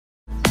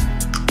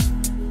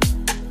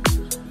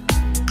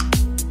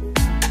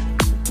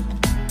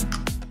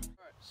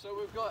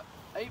got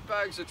 8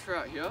 bags of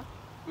trout here.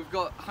 We've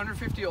got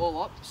 150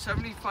 all up,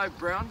 75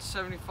 brown,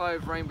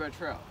 75 rainbow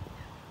trout.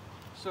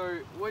 So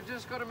we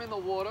just got them in the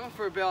water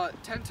for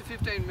about 10 to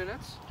 15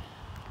 minutes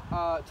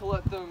to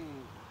let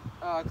them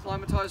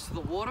acclimatize to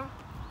the water.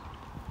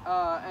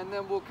 And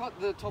then we'll cut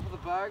the top of the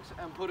bags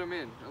and put them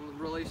in and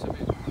release them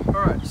in.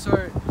 Alright, so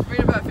it's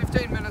been about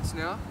 15 minutes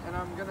now and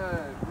I'm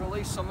gonna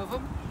release some of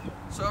them.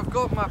 So I've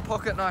got my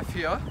pocket knife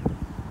here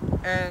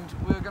and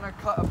we're gonna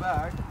cut a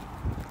bag to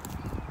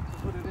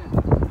put it in.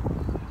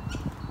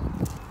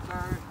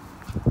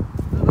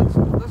 So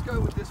let's go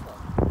with this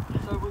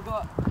one. So we've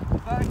got a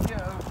bag here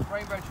of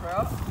rainbow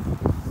trout.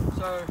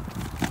 So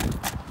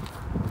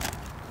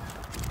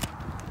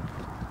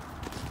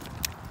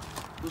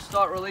we'll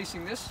start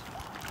releasing this.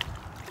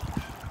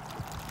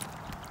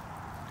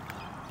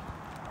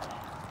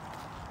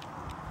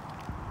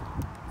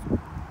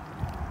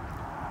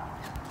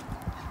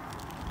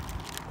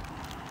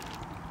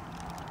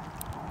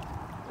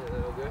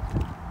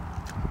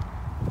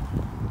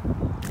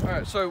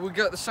 Alright, so we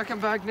got the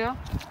second bag now.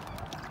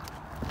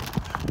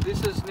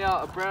 This is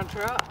now a brown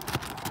trout.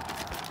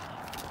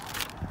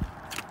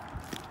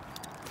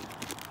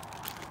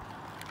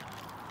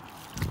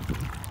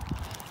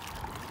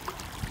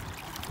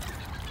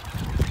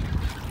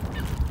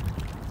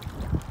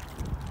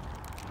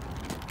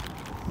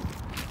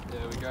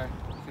 There we go.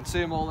 You can see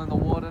them all in the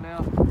water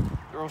now.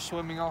 They're all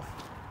swimming off.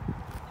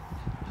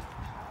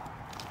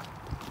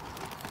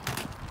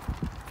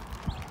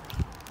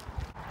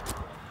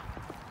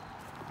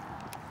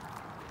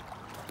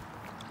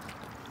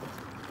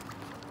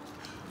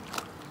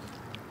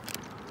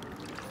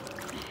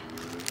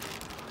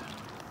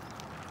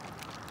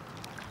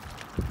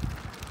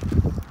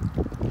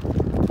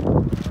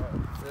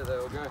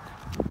 There we go.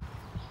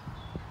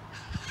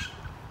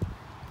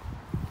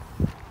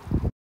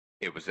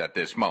 It was at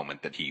this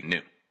moment that he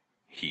knew.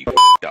 He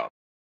f***ed up.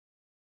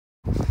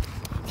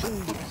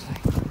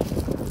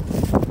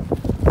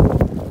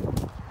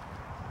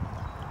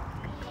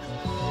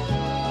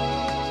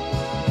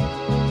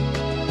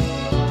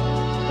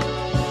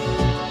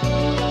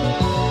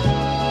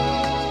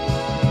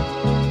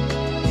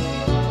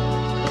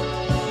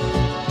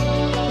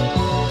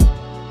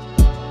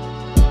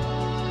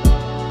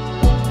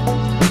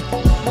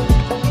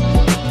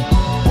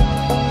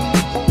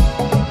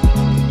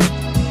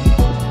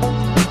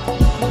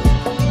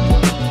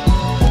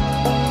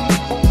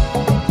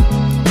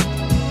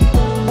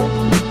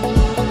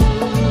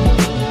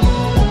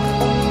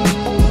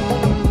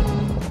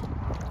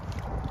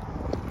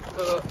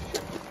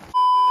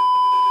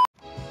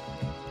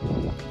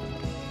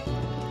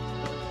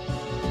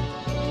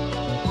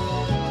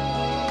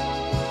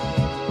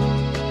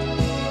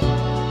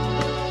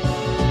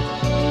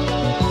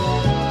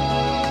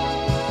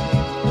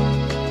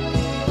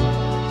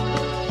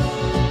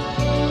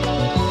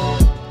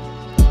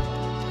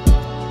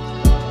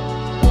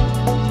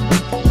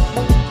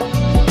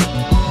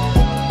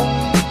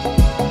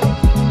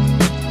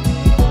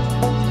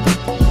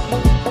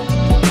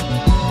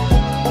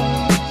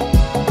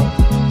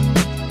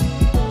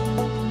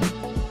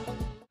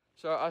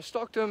 So I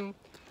stocked them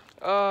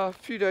a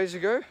few days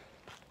ago,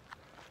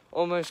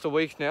 almost a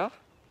week now.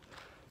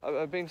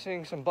 I've been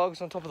seeing some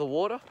bugs on top of the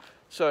water,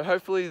 so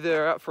hopefully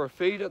they're out for a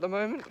feed at the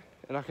moment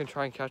and I can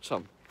try and catch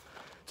some.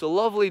 It's a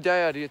lovely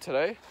day out here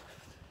today.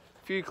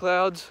 A few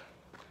clouds,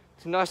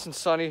 it's nice and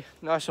sunny,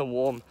 nice and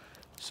warm,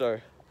 so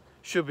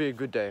should be a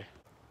good day.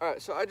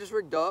 Alright, so I just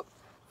rigged up.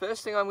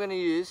 First thing I'm going to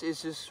use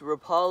is this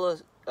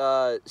Rapala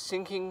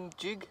sinking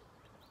jig,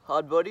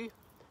 hard body,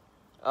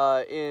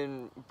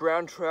 in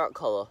brown trout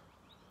color.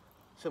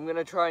 So I'm going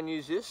to try and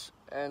use this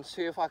and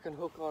see if I can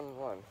hook on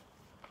one.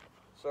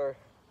 So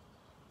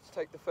let's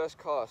take the first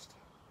cast.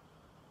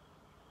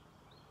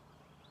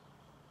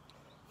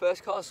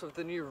 First cast of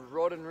the new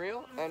rod and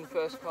reel and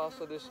first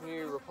cast of this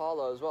new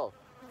Rapala as well.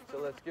 So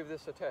let's give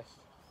this a test.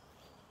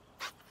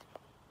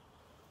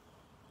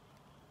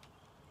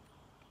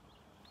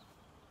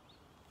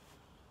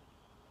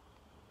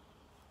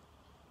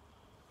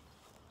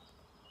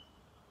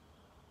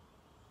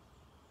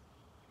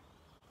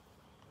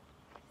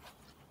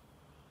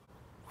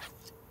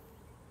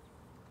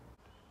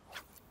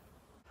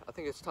 I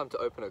think it's time to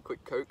open a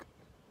quick Coke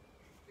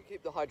to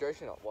keep the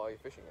hydration up while you're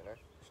fishing, you know.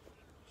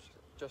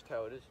 Just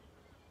how it is.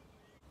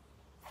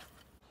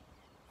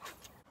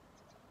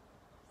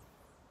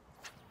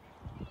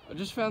 I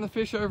just found the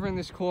fish over in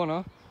this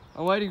corner.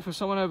 I'm waiting for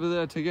someone over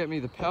there to get me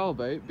the power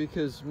bait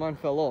because mine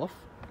fell off.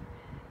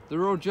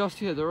 They're all just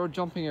here, they're all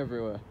jumping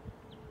everywhere.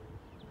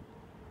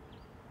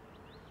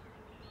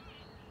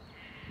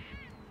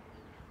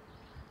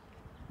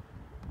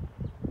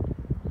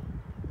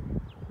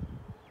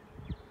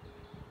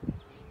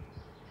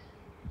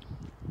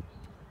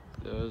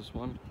 There's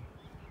one.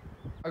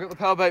 I got the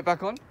power bait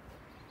back on.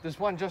 There's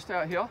one just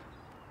out here.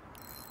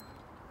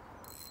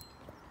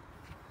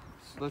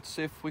 So let's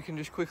see if we can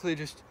just quickly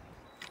just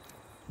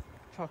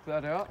chuck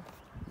that out.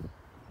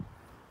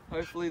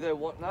 Hopefully they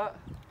want that.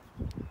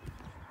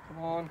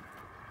 Come on.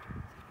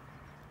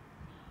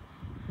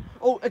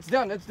 Oh, it's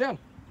down, it's down.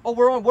 Oh,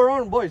 we're on,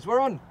 boys, we're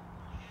on.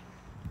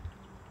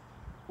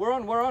 We're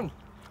on.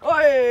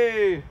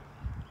 Oi!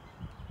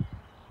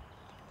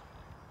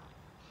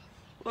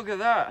 Look at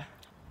that.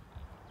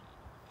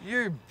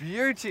 You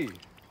beauty.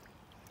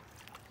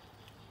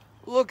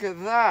 Look at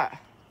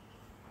that.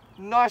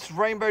 Nice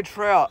rainbow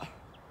trout.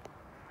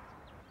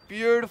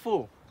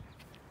 Beautiful.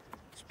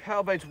 This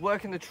power bait's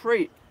working the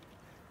treat.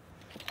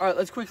 All right,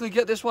 let's quickly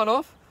get this one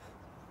off.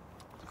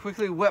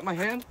 Quickly wet my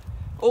hand.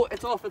 Oh,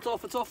 it's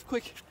off,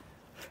 quick.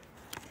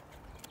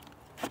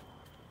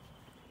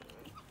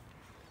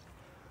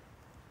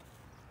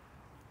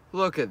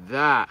 Look at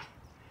that.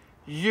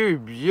 You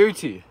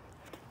beauty.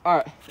 All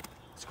right,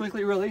 let's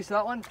quickly release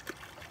that one.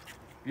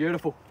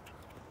 Beautiful.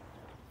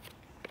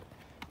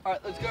 All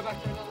right, let's go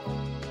back to another one.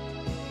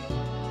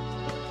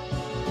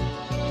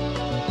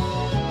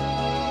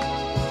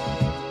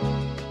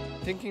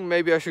 Thinking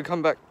maybe I should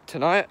come back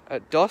tonight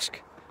at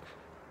dusk.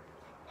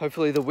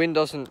 Hopefully the wind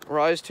doesn't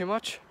rise too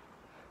much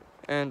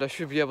and I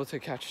should be able to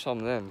catch some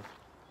then.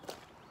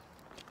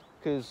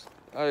 Because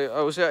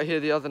I was out here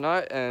the other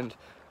night and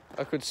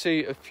I could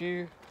see a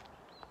few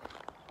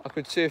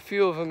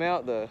of them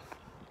out there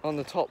on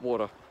the top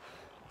water.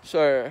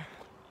 So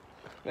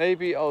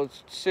maybe I'll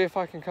see if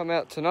I can come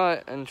out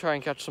tonight and try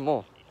and catch some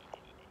more.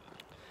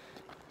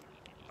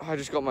 I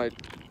just got my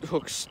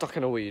hook stuck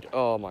in a weed.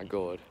 Oh my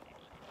god.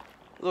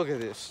 Look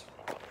at this.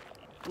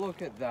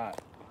 Look at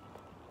that.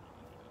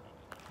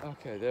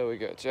 Okay, there we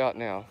go. It's out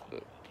now.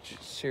 But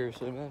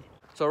seriously, man.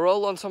 So I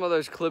rolled on some of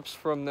those clips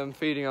from them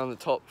feeding on the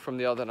top from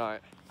the other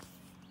night.